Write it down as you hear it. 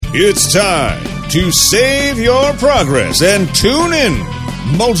It's time to save your progress and tune in.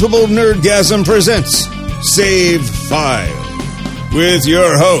 Multiple Nerdgasm presents Save File with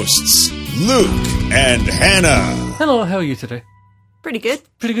your hosts, Luke and Hannah. Hello, how are you today? Pretty good.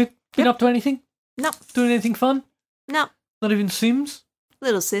 Pretty good. Been up to anything? No. Doing anything fun? No. Not even Sims?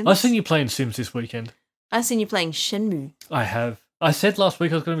 Little Sims. I've seen you playing Sims this weekend. I've seen you playing Shenmue. I have. I said last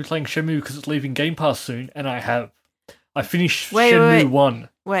week I was going to be playing Shenmue because it's leaving Game Pass soon, and I have. I finished Shenmue 1.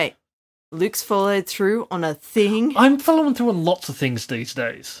 Wait. Luke's followed through on a thing? I'm following through on lots of things these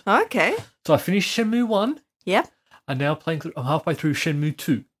days. Okay. So I finished Shenmue 1. Yep. I'm now playing. I'm halfway through Shenmue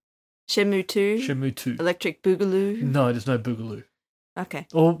 2. Shenmue 2? Shenmue 2. Electric Boogaloo? No, there's no Boogaloo. Okay.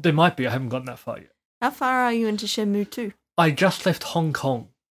 Or there might be. I haven't gotten that far yet. How far are you into Shenmue 2? I just left Hong Kong.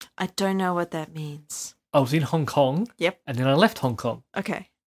 I don't know what that means. I was in Hong Kong. Yep. And then I left Hong Kong. Okay.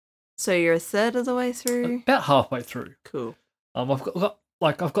 So you're a third of the way through? About halfway through. Cool. I've got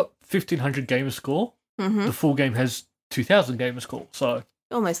 1,500 gamer score. Mm-hmm. The full game has 2,000 gamer score. So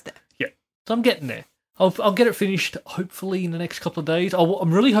Almost there. yeah, so I'm getting there. I'll get it finished hopefully in the next couple of days.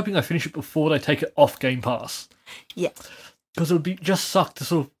 I'm really hoping I finish it before they take it off Game Pass. Yeah. Because it would be just suck to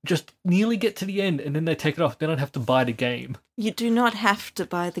sort of just nearly get to the end and then they take it off. Then I'd have to buy the game. You do not have to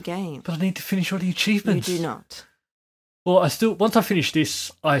buy the game. But I need to finish all the achievements. You do not. Well, once I finish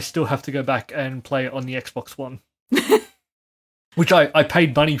this, I still have to go back and play it on the Xbox One. Which I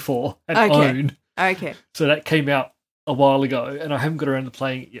paid money for and own. Okay. So that came out a while ago, and I haven't got around to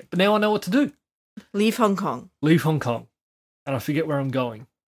playing it yet. But now I know what to do. Leave Hong Kong. Leave Hong Kong. And I forget where I'm going.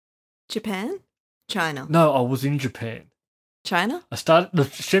 Japan? China? No, I was in Japan. China? I started the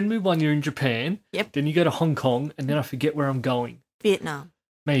Shenmue 1, you're in Japan. Yep. Then you go to Hong Kong, and then I forget where I'm going. Vietnam?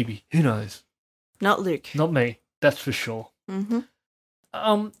 Maybe. Who knows? Not Luke. Not me. That's for sure. Mm-hmm.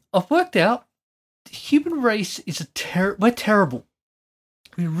 I've worked out the human race is we're terrible.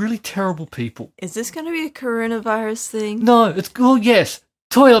 We're really terrible people. Is this going to be a coronavirus thing? No, yes.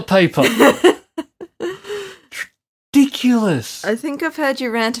 Toilet paper. Ridiculous. I think I've heard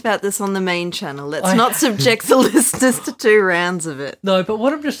you rant about this on the main channel. Let's not subject the listeners to 2 rounds of it. No, but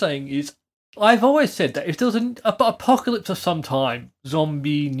what I'm just saying is, I've always said that if there was an apocalypse of some time,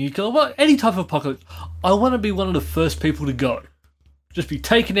 zombie, nuclear, well, any type of apocalypse, I want to be one of the first people to go. Just be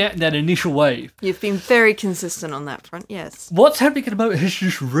taken out in that initial wave. You've been very consistent on that front, yes. What's happening at the moment has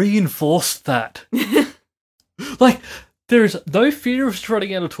just reinforced that. Like, there is no fear of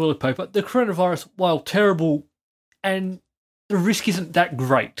running out of toilet paper. The coronavirus, while terrible, and the risk isn't that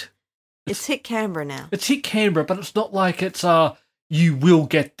great. It's hit Canberra now. It's hit Canberra, but it's not like it's you will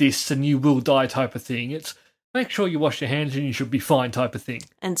get this and you will die type of thing. It's make sure you wash your hands and you should be fine type of thing.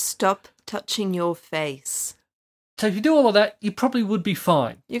 And stop touching your face. So if you do all of that, you probably would be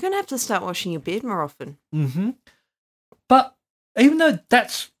fine. You're going to have to start washing your beard more often. Mm-hmm. But even though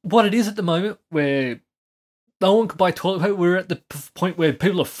that's what it is at the moment, where no one can buy toilet paper, we're at the point where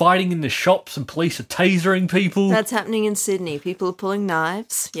people are fighting in the shops and police are tasering people. That's happening in Sydney. People are pulling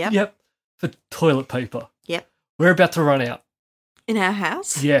knives. Yep. Yep. For toilet paper. Yep. We're about to run out. In our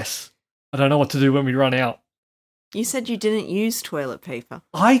house? Yes. I don't know what to do when we run out. You said you didn't use toilet paper.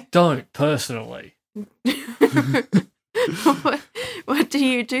 I don't, personally. What do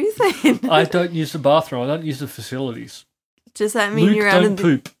you do then? I don't use the bathroom. I don't use the facilities. Does that mean Luke you're out don't in the...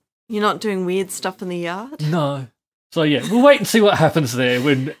 poop. You're not doing weird stuff in the yard? No. So yeah, we'll wait and see what happens there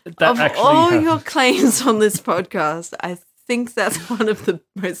when that actually all happens. your claims on this podcast, I think that's one of the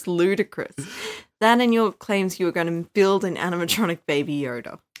most ludicrous. That and your claims you were going to build an animatronic baby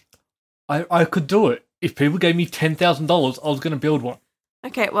Yoda. I could do it. If people gave me $10,000, I was going to build one.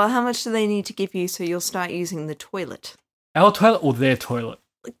 Okay, well, how much do they need to give you so you'll start using the toilet? Our toilet or their toilet?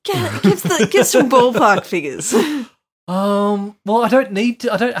 Give some ballpark figures. Well, I don't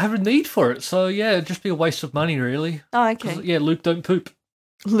have a need for it. So yeah, it'd just be a waste of money, really. Oh, okay. Yeah, Luke don't poop.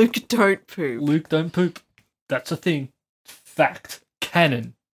 Luke don't poop. Luke don't poop. That's a thing. Fact.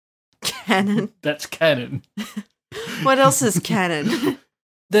 Canon. Canon. That's canon. What else is canon?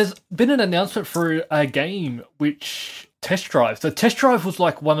 There's been an announcement for a game which Test Drive. So Test Drive was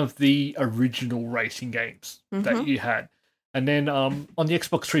like one of the original racing games that you had. And then on the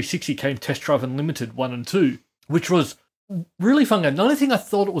Xbox 360 came Test Drive Unlimited 1 and 2, which was really fun game. The only thing I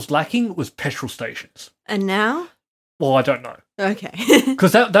thought it was lacking was petrol stations. And now? Well, I don't know. Okay.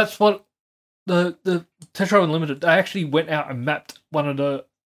 Because that's what the Test Drive Unlimited, they actually went out and mapped one of the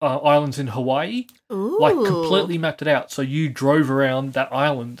islands in Hawaii. Ooh. Like, completely mapped it out. So you drove around that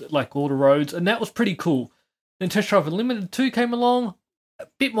island, like, all the roads, and that was pretty cool. Then Test Drive Unlimited 2 came along, a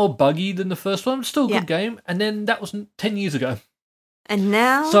bit more buggy than the first one, still a good game, and then that was 10 years ago. And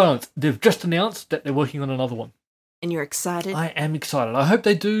now? So they've just announced that they're working on another one. And you're excited? I am excited. I hope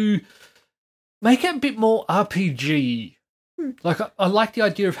they do make it a bit more RPG. Like, I like the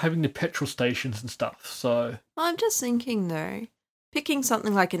idea of having the petrol stations and stuff, so... Well, I'm just thinking, though, picking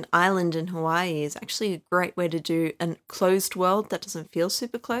something like an island in Hawaii is actually a great way to do a closed world that doesn't feel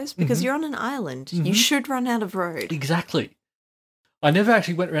super closed, because you're on an island. You should run out of road. Exactly. I never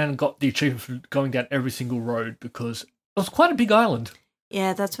actually went around and got the achievement for going down every single road, because it was quite a big island.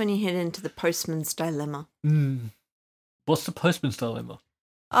 Yeah, that's when you hit into the postman's dilemma. What's the postman's dilemma?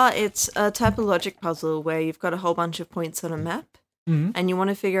 It's a type of logic puzzle where you've got a whole bunch of points on a map, and you want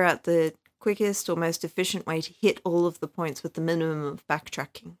to figure out the quickest or most efficient way to hit all of the points with the minimum of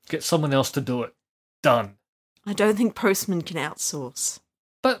backtracking. Get someone else to do it. Done. I don't think postmen can outsource.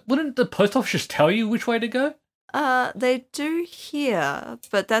 But wouldn't the post office just tell you which way to go? They do here,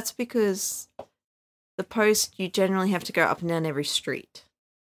 but that's because the post, you generally have to go up and down every street.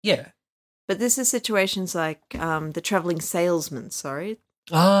 Yeah. But this is situations like the travelling salesman, sorry.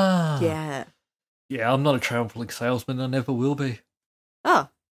 Yeah, I'm not a travelling salesman. I never will be. Oh,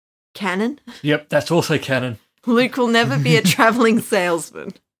 canon? Yep, that's also canon. Luke will never be a travelling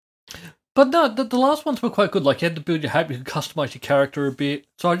salesman. But no, the last ones were quite good. Like, you had to build your habit, you could customise your character a bit.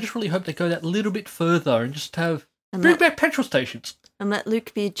 So I just really hope they go that little bit further and just have... bring back petrol stations. And let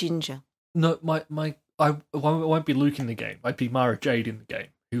Luke be a ginger. No, I won't be Luke in the game. I'd be Mara Jade in the game.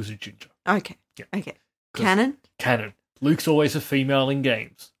 He was a ginger. Okay. Yeah. Okay. Canon? Canon. Luke's always a female in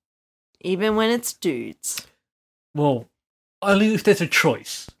games. Even when it's dudes? Well, only if there's a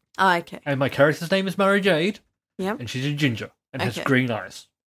choice. Oh, okay. And my character's name is Mara Jade. Yep. And she's a ginger. And has green eyes.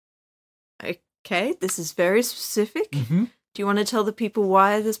 Okay, this is very specific. Mm-hmm. Do you want to tell the people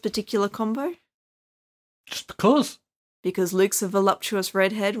why this particular combo? Just because. Because Luke's a voluptuous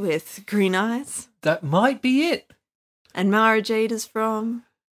redhead with green eyes? That might be it. And Mara Jade is from?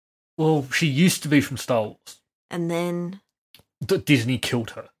 Well, she used to be from Star Wars. And then? Disney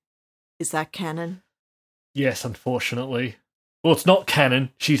killed her. Is that canon? Yes, unfortunately. Well, it's not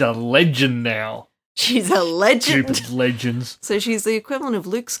canon. She's a legend now. She's a legend? Stupid legends. So she's the equivalent of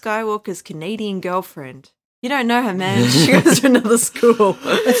Luke Skywalker's Canadian girlfriend. You don't know her, man. She goes to another school.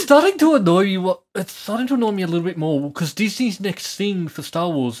 It's starting to annoy me. It's starting to annoy me a little bit more because Disney's next thing for Star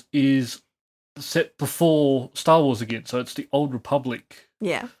Wars is set before Star Wars again. So it's the Old Republic.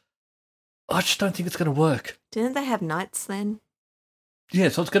 Yeah. I just don't think it's going to work. Didn't they have knights then? Yeah,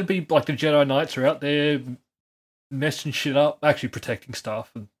 so it's going to be like the Jedi Knights are out there messing shit up, actually protecting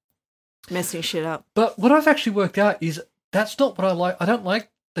stuff. And... messing shit up. But what I've actually worked out is that's not what I like. I don't like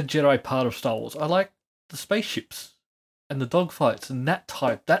the Jedi part of Star Wars. I like the spaceships and the dogfights and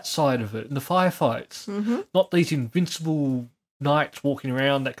that side of it, and the firefights. Mm-hmm. Not these invincible knights walking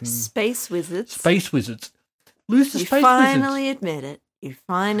around that can... Space wizards. Space wizards. Lose the space wizards. You finally admit it. You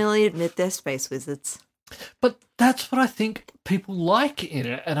finally admit they're space wizards. But that's what I think people like in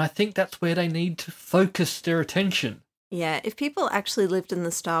it, and I think that's where they need to focus their attention. Yeah, if people actually lived in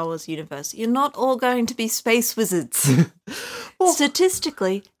the Star Wars universe, you're not all going to be space wizards. Well,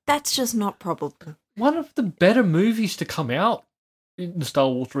 statistically, that's just not probable. One of the better movies to come out in Star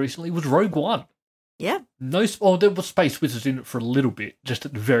Wars recently was Rogue One. Yeah. There were space wizards in it for a little bit, just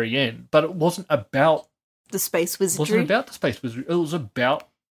at the very end, but it wasn't about the space wizardry. It wasn't about the space wizardry. It was about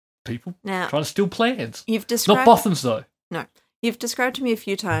people trying to steal plans. You've described... not Bothans, though. No. You've described to me a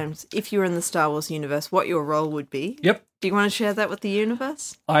few times, if you were in the Star Wars universe, what your role would be. Yep. Do you want to share that with the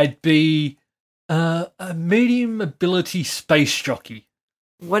universe? I'd be a medium ability space jockey.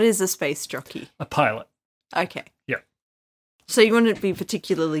 What is a space jockey? A pilot. Okay. Yep. So you wouldn't be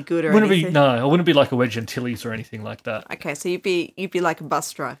particularly good or anything? I wouldn't be like a Wedge Antilles or anything like that. Okay, so you'd be like a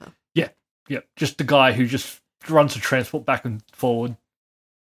bus driver. Yeah, just the guy who just runs the transport back and forward.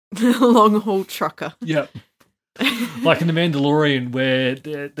 Long haul trucker. Yeah. Like in The Mandalorian, where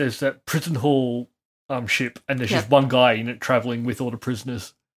there's that prison hall ship, and there's just one guy in it traveling with all the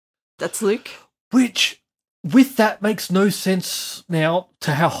prisoners. That's Luke. Which, with that, makes no sense now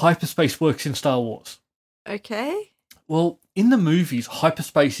to how hyperspace works in Star Wars. Okay. Well, in the movies,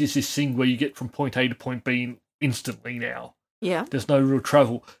 hyperspace is this thing where you get from point A to point B instantly now. Yeah. There's no real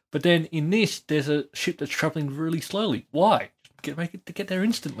travel. But then in this, there's a ship that's traveling really slowly. Why? Make it to get there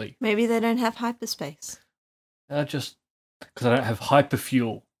instantly. Maybe they don't have hyperspace. Just because I don't have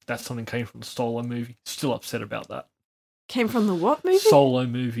hyperfuel. That's something came from the Solo movie. Still upset about that. Came from the what movie? Solo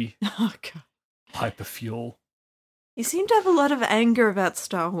movie. Oh, God. Hyperfuel. You seem to have a lot of anger about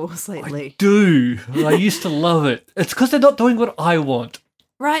Star Wars lately. I do. I used to love it. It's because they're not doing what I want.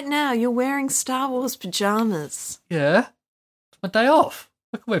 Right now, you're wearing Star Wars pajamas. Yeah. It's my day off.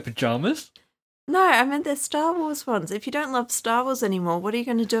 I can wear pajamas. No, I meant they're Star Wars ones. If you don't love Star Wars anymore, what are you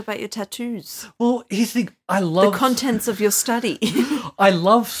going to do about your tattoos? Well, here's the thing. I love the contents of your study. I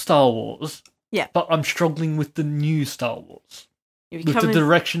love Star Wars. Yeah. But I'm struggling with the new Star Wars. With the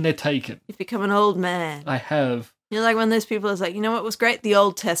direction they're taken. You've become an old man. I have. You're like one of those people who's like, you know what was great? The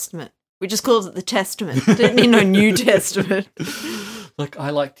Old Testament. We just called it the Testament. Didn't need no New Testament. Like,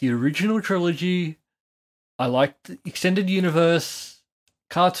 I like the original trilogy. I like the extended universe.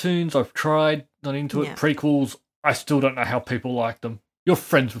 Cartoons, I've tried. Not into it. Yeah. Prequels, I still don't know how people like them. You're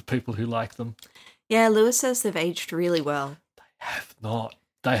friends with people who like them. Yeah, Lewis says they've aged really well. They have not.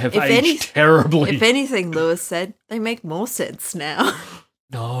 They have aged terribly. If anything, Lewis said, they make more sense now.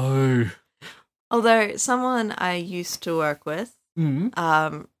 No. Although someone I used to work with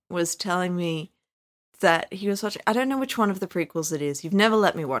was telling me that he was watching, I don't know which one of the prequels it is. You've never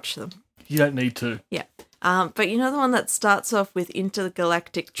let me watch them. You don't need to. Yeah. But you know the one that starts off with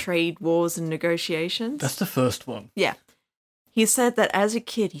intergalactic trade wars and negotiations? That's the first one. Yeah. He said that as a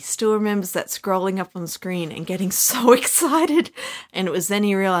kid, he still remembers that scrolling up on screen and getting so excited. And it was then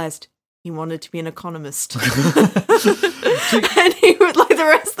he realized he wanted to be an economist. And he would, like the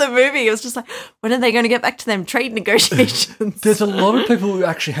rest of the movie, it was just like, when are they going to get back to them trade negotiations? There's a lot of people who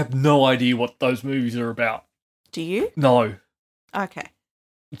actually have no idea what those movies are about. Do you? No. Okay.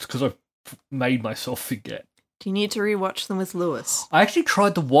 It's because I've made myself forget. Do you need to rewatch them with Lewis? I actually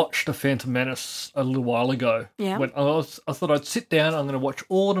tried to watch The Phantom Menace a little while ago. Yeah. When I thought I'd sit down, I'm going to watch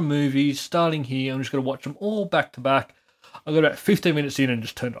all the movies starting here. I'm just going to watch them all back to back. I got about 15 minutes in and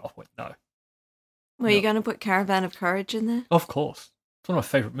just turned it off. Went, no. Were you going to put Caravan of Courage in there? Of course. It's one of my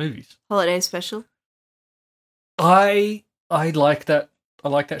favourite movies. Holiday special? I like that. I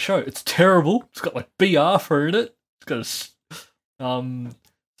like that show. It's terrible. It's got like BR for in it. It's got a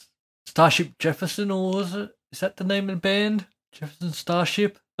Starship Jefferson, or was it? Is that the name of the band? Jefferson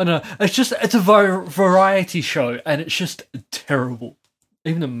Starship? I don't know. It's a variety show, and it's just terrible.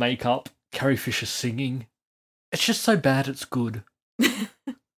 Even the makeup, Carrie Fisher singing. It's just so bad it's good.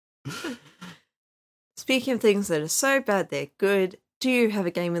 Speaking of things that are so bad they're good, do you have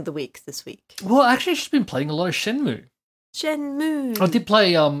a game of the week this week? Well, actually, I've just been playing a lot of Shenmue. Shenmue. I did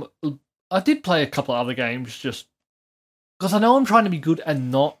play a couple of other games just because I know I'm trying to be good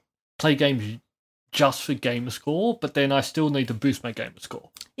and not play games just for gamer score, but then I still need to boost my gamer score.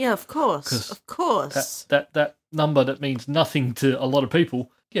 Yeah, of course. Of course. That number that means nothing to a lot of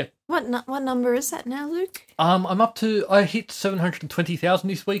people. Yeah. What number is that now, Luke? I hit 720,000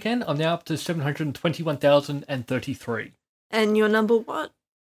 this weekend. I'm now up to 721,033. And your number what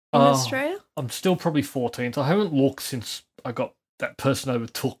in Australia? I'm still probably 14th. I haven't looked since I got that person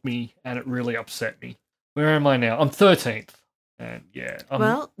overtook me, and it really upset me. Where am I now? I'm 13th. And yeah.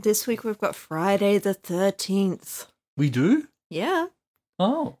 Well, this week we've got Friday the 13th. We do? Yeah.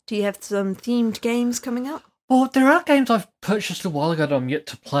 Oh. Do you have some themed games coming up? Well, there are games I've purchased a while ago that I'm yet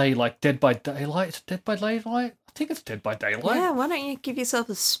to play, like Dead by Daylight. Is it Dead by Daylight? I think it's Dead by Daylight. Yeah, why don't you give yourself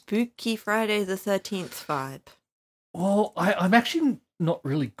a spooky Friday the 13th vibe? Well, I'm actually not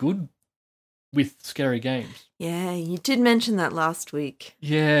really good with scary games. Yeah, you did mention that last week.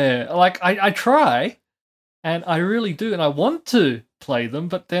 Yeah, like I try, and I really do, and I want to play them,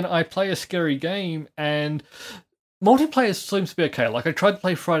 but then I play a scary game, and multiplayer seems to be okay. Like, I tried to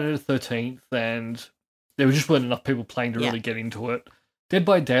play Friday the 13th, and there just weren't enough people playing to really get into it. Dead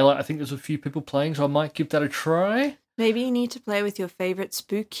by Daylight, I think there's a few people playing, so I might give that a try. Maybe you need to play with your favourite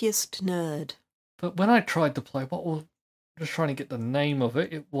spookiest nerd. But when I tried to play, I'm just trying to get the name of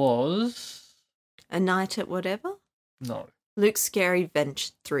it, it was... A Night at Whatever? No. Luke's Scary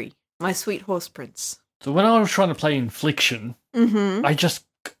Bench 3. My Sweet Horse Prince. So when I was trying to play Infliction, I just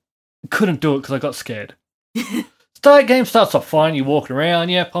couldn't do it because I got scared. Game starts off fine, you're walking around,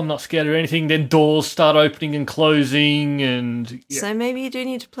 yep, I'm not scared of anything, then doors start opening and closing, and... Yeah. So maybe you do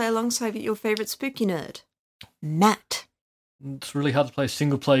need to play alongside your favourite spooky nerd, Matt. It's really hard to play a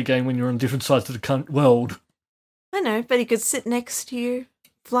single-player game when you're on different sides of the world. I know, but he could sit next to you,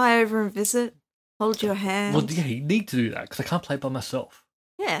 fly over and visit, hold your hand. Well, yeah, you need to do that, because I can't play by myself.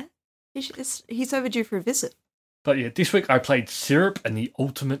 Yeah, he's overdue for a visit. But yeah, this week I played Syrup and the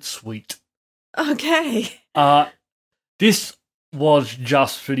Ultimate Sweet. Okay. This was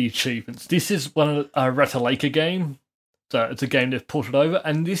just for the achievements. This is one of a Ratalaika game. So it's a game they've ported over.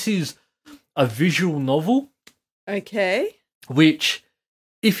 And this is a visual novel. Okay. Which,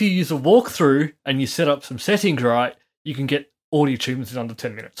 if you use a walkthrough and you set up some settings right, you can get all the achievements in under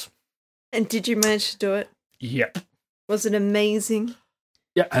 10 minutes. And did you manage to do it? Yep. Was it amazing?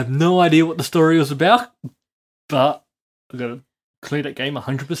 Yeah, I have no idea what the story was about, but I've got to clear that game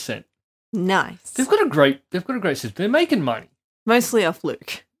 100%. Nice. They've got a great system. They're making money. Mostly off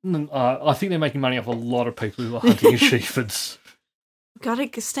Luke. I think they're making money off a lot of people who are hunting achievements.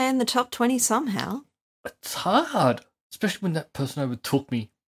 Gotta stay in the top 20 somehow. It's hard, especially when that person overtook me.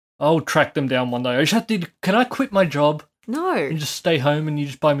 I'll track them down one day. I just have to. Can I quit my job No. and just stay home and you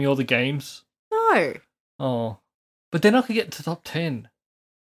just buy me all the games? No. Oh, but then I could get to top 10.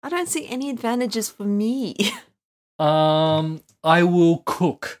 I don't see any advantages for me. I will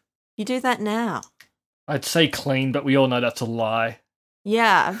cook. You do that now. I'd say clean, but we all know that's a lie.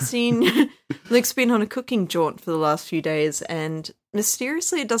 Yeah, I've seen Luke's been on a cooking jaunt for the last few days, and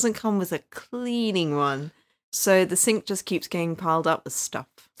mysteriously it doesn't come with a cleaning one. So the sink just keeps getting piled up with stuff.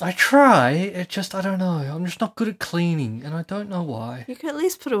 I try, it just, I don't know. I'm just not good at cleaning, and I don't know why. You could at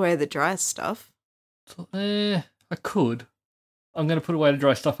least put away the dry stuff. So, I could. I'm going to put away the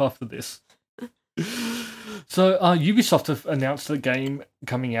dry stuff after this. So, Ubisoft have announced a game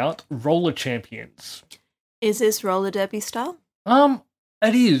coming out, Roller Champions. Is this roller derby style?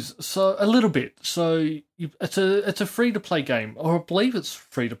 It is. So a little bit. So it's a free to play game, or I believe it's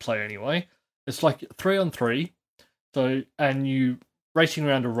free to play anyway. It's like 3-on-3. So and you racing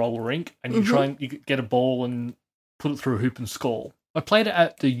around a roller rink, and you try and you get a ball and put it through a hoop and score. I played it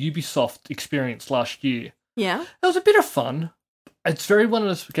at the Ubisoft experience last year. Yeah. It was a bit of fun. It's very one of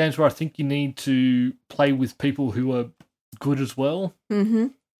those games where I think you need to play with people who are good as well. Mm-hmm.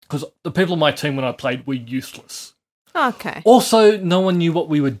 Because the people on my team when I played were useless. Okay. Also, no one knew what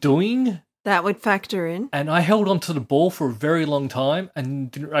we were doing. That would factor in. And I held onto the ball for a very long time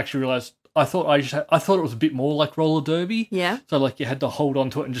and didn't actually realise. I thought it was a bit more like roller derby. Yeah. So like you had to hold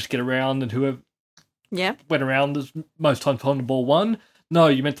onto it and just get around, and whoever went around as most times on the ball won. No,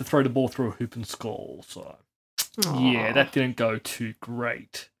 you meant to throw the ball through a hoop and score. So yeah, that didn't go too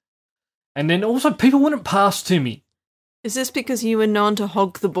great. And then also people wouldn't pass to me. Is this because you were known to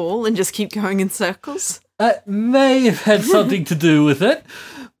hog the ball and just keep going in circles? That may have had something to do with it,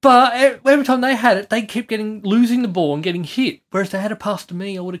 but every time they had it, they kept losing the ball and getting hit. Whereas they had a pass to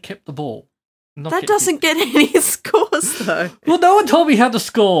me, I would have kept the ball. That doesn't get any scores, though. Well, no one told me how to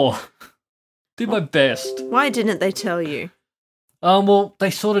score. Did my best. Why didn't they tell you? Well, they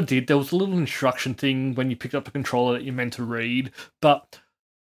sort of did. There was a little instruction thing when you picked up a controller that you're meant to read, but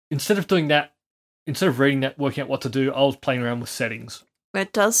instead of doing that, instead of reading that, working out what to do, I was playing around with settings.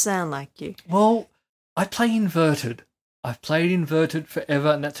 It does sound like you. Well, I play inverted. I've played inverted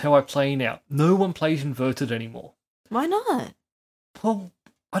forever, and that's how I play now. No one plays inverted anymore. Why not? Well,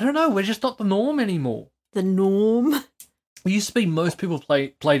 I don't know. We're just not the norm anymore. The norm? It used to be most people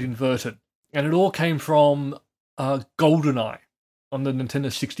played inverted, and it all came from GoldenEye on the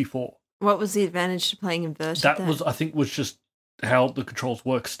Nintendo 64. What was the advantage to playing inverted That then? was just how the controls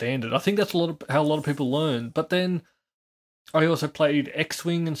work standard. I think that's how a lot of people learn. But then I also played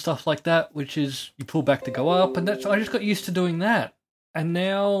X-Wing and stuff like that, which is you pull back to go up, and I just got used to doing that. And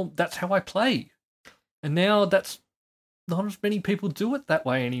now that's how I play. And now that's not as many people do it that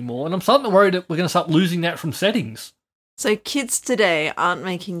way anymore. And I'm starting to worry that we're going to start losing that from settings. So kids today aren't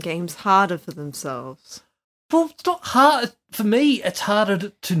making games harder for themselves. Well, it's not hard. For me, it's harder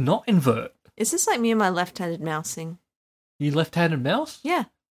to not invert. Is this like me and my left-handed mousing? You left-handed mouse? Yeah.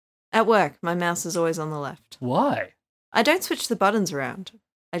 At work, my mouse is always on the left. Why? I don't switch the buttons around.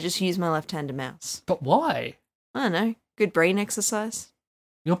 I just use my left-handed mouse. But why? I don't know. Good brain exercise.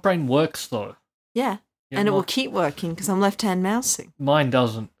 Your brain works, though. Yeah. And it will keep working because I'm left-hand mousing. Mine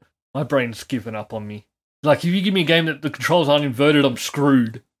doesn't. My brain's given up on me. Like, if you give me a game that the controls aren't inverted, I'm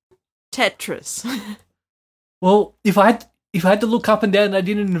screwed. Tetris. Well, if I had to look up and down and I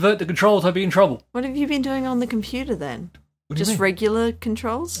didn't invert the controls, I'd be in trouble. What have you been doing on the computer then? What do you Just mean? regular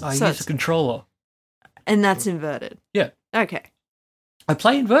controls? I use a controller. And that's inverted? Yeah. Okay. I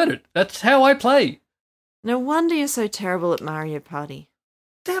play inverted. That's how I play. No wonder you're so terrible at Mario Party.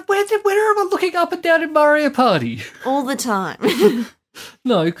 Where am I looking up and down in Mario Party? All the time.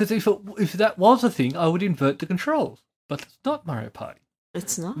 No, because if that was a thing, I would invert the controls. But it's not Mario Party.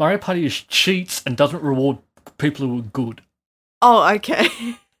 It's not? Mario Party is cheats and doesn't reward people who are good. Oh, okay.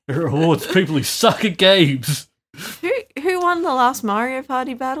 It rewards people who suck at games. Who won the last Mario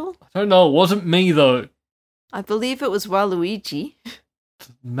Party battle? I don't know. It wasn't me, though. I believe it was Waluigi.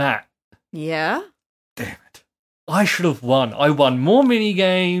 Matt. Yeah? Damn it. I should have won. I won more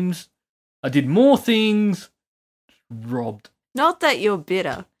mini-games. I did more things. Robbed. Not that you're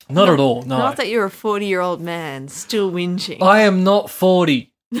bitter. Not at all, no. Not that you're a 40-year-old man still whinging. I am not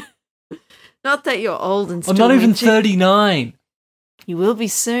 40. Not that you're old and still I'm not even whinging. 39. You will be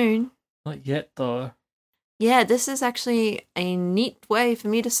soon. Not yet, though. Yeah, this is actually a neat way for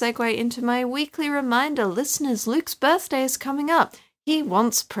me to segue into my weekly reminder. Listeners, Luke's birthday is coming up. He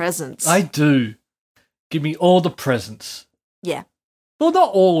wants presents. I do. Give me all the presents. Yeah. Well,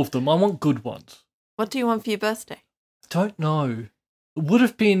 not all of them. I want good ones. What do you want for your birthday? Don't know. It would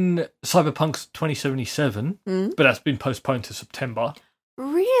have been Cyberpunk's 2077, but that's been postponed to September.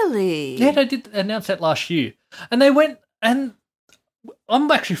 Really? Yeah, they did announce that last year. And they went, and I'm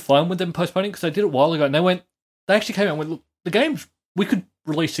actually fine with them postponing because they did it a while ago. And they actually came out and went, look, the game's, we could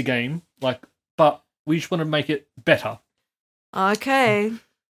release a game, but we just want to make it better. Okay.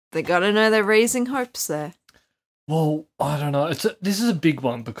 They got to know they're raising hopes there. Well, I don't know. This is a big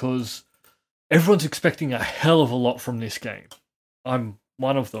one because everyone's expecting a hell of a lot from this game. I'm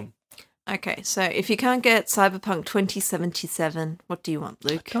one of them. Okay, so if you can't get Cyberpunk 2077, what do you want,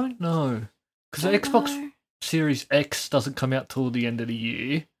 Luke? I don't know. Because the Xbox Series X doesn't come out till the end of the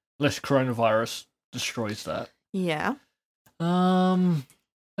year, unless coronavirus destroys that. Yeah. I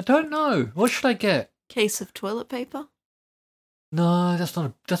don't know. What should I get? Case of toilet paper? No, that's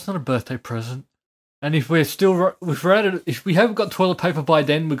not a birthday present. And if we haven't got toilet paper by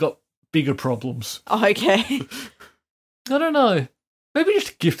then, we've got bigger problems. Okay. I don't know. Maybe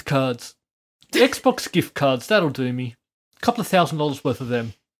just gift cards. Xbox gift cards, that'll do me. A couple of $1,000 worth of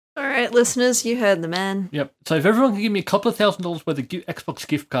them. All right, listeners, you heard the man. Yep. So if everyone can give me a couple of $1,000 worth of Xbox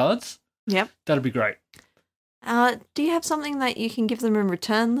gift cards, yep, that'd be great. Do you have something that you can give them in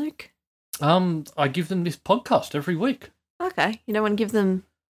return, Luke? I give them this podcast every week. Okay. You don't want to give them...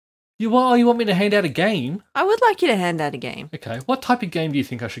 You want me to hand out a game? I would like you to hand out a game. Okay. What type of game do you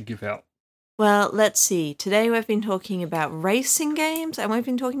think I should give out? Well, let's see. Today we've been talking about racing games and we've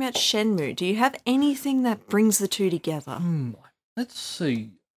been talking about Shenmue. Do you have anything that brings the two together? Let's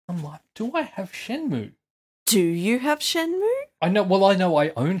see. Do I have Shenmue? Do you have Shenmue? I know I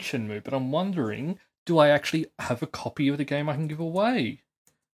own Shenmue, but I'm wondering, do I actually have a copy of the game I can give away?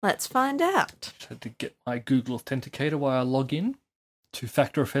 Let's find out. Just had to get my Google Authenticator while I log in.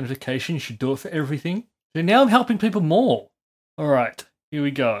 Two-factor authentication, you should do it for everything. So now I'm helping people more. All right, here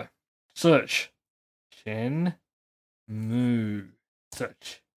we go. Search. Shenmue.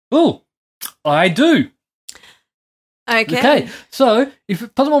 Search. Oh, I do. Okay, so if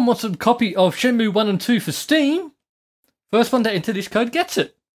someone wants a copy of Shenmue 1 and 2 for Steam, first one to enter this code gets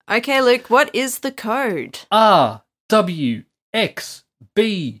it. Okay, Luke, what is the code? R W X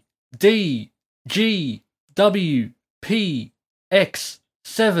B D G W P X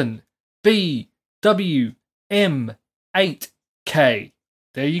 7 B W M 8 K.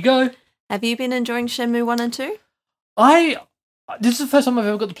 There you go. Have you been enjoying Shenmue 1 and 2? This is the first time I've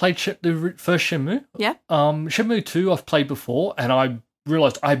ever got to play the first Shenmue. Yeah. Shenmue 2 I've played before, and I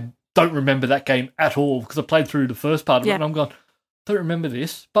realised I don't remember that game at all because I played through the first part of it, and I'm going, don't remember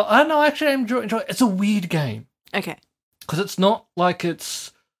this. But I know, actually, I enjoy it. It's a weird game. Okay. Because it's not like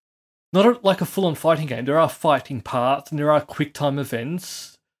like a full-on fighting game. There are fighting parts, and there are quick-time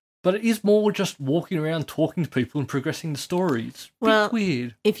events, but it is more just walking around, talking to people, and progressing the story. It's a bit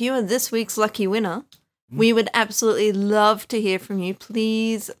weird. If you are this week's lucky winner, we would absolutely love to hear from you.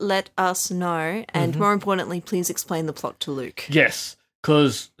 Please let us know. And more importantly, please explain the plot to Luke. Yes,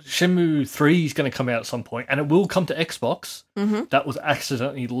 because Shenmue 3 is going to come out at some point, and it will come to Xbox. That was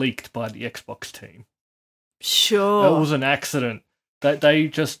accidentally leaked by the Xbox team. Sure. That was an accident. That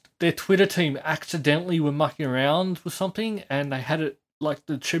their Twitter team accidentally were mucking around with something, and they had it like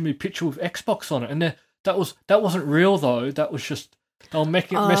the Shenmue picture with Xbox on it. And that wasn't real, though. That was just... They were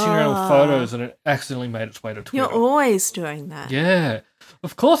messing around with photos and it accidentally made its way to Twitter. You're always doing that. Yeah.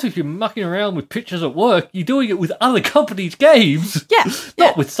 Of course, if you're mucking around with pictures at work, you're doing it with other companies' games. Yeah.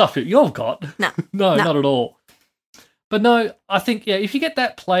 Not with stuff that you've got. No. No, not at all. But no, I think, if you get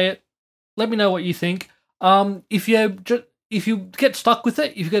that, play it. Let me know what you think. If you get stuck with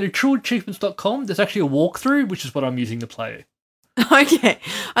it, if you go to trueachievements.com, there's actually a walkthrough, which is what I'm using to play it. Okay.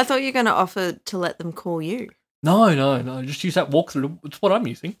 I thought you were going to offer to let them call you. No. Just use that walkthrough. It's what I'm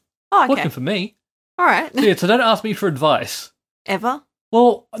using. Oh, okay. Working for me. All right. So don't ask me for advice. Ever?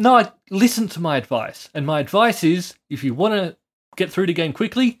 Well, no, I listen to my advice. And my advice is, if you want to get through the game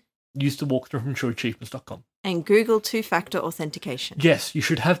quickly, use the walkthrough from trueachievements.com. And Google two-factor authentication. Yes, you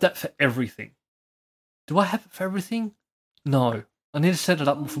should have that for everything. Do I have it for everything? No. I need to set it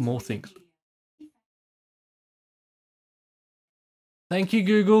up for more things. Thank you,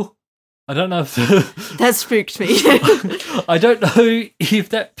 Google. I don't know if... That spooked me. I don't know if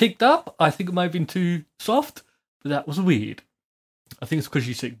that picked up. I think it might have been too soft, but that was weird. I think it's because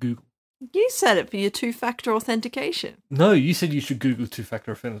you said Google. You said it for your two-factor authentication. No, you said you should Google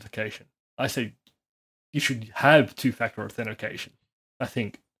two-factor authentication. I said you should have two-factor authentication, I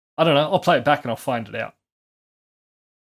think. I don't know. I'll play it back and I'll find it out.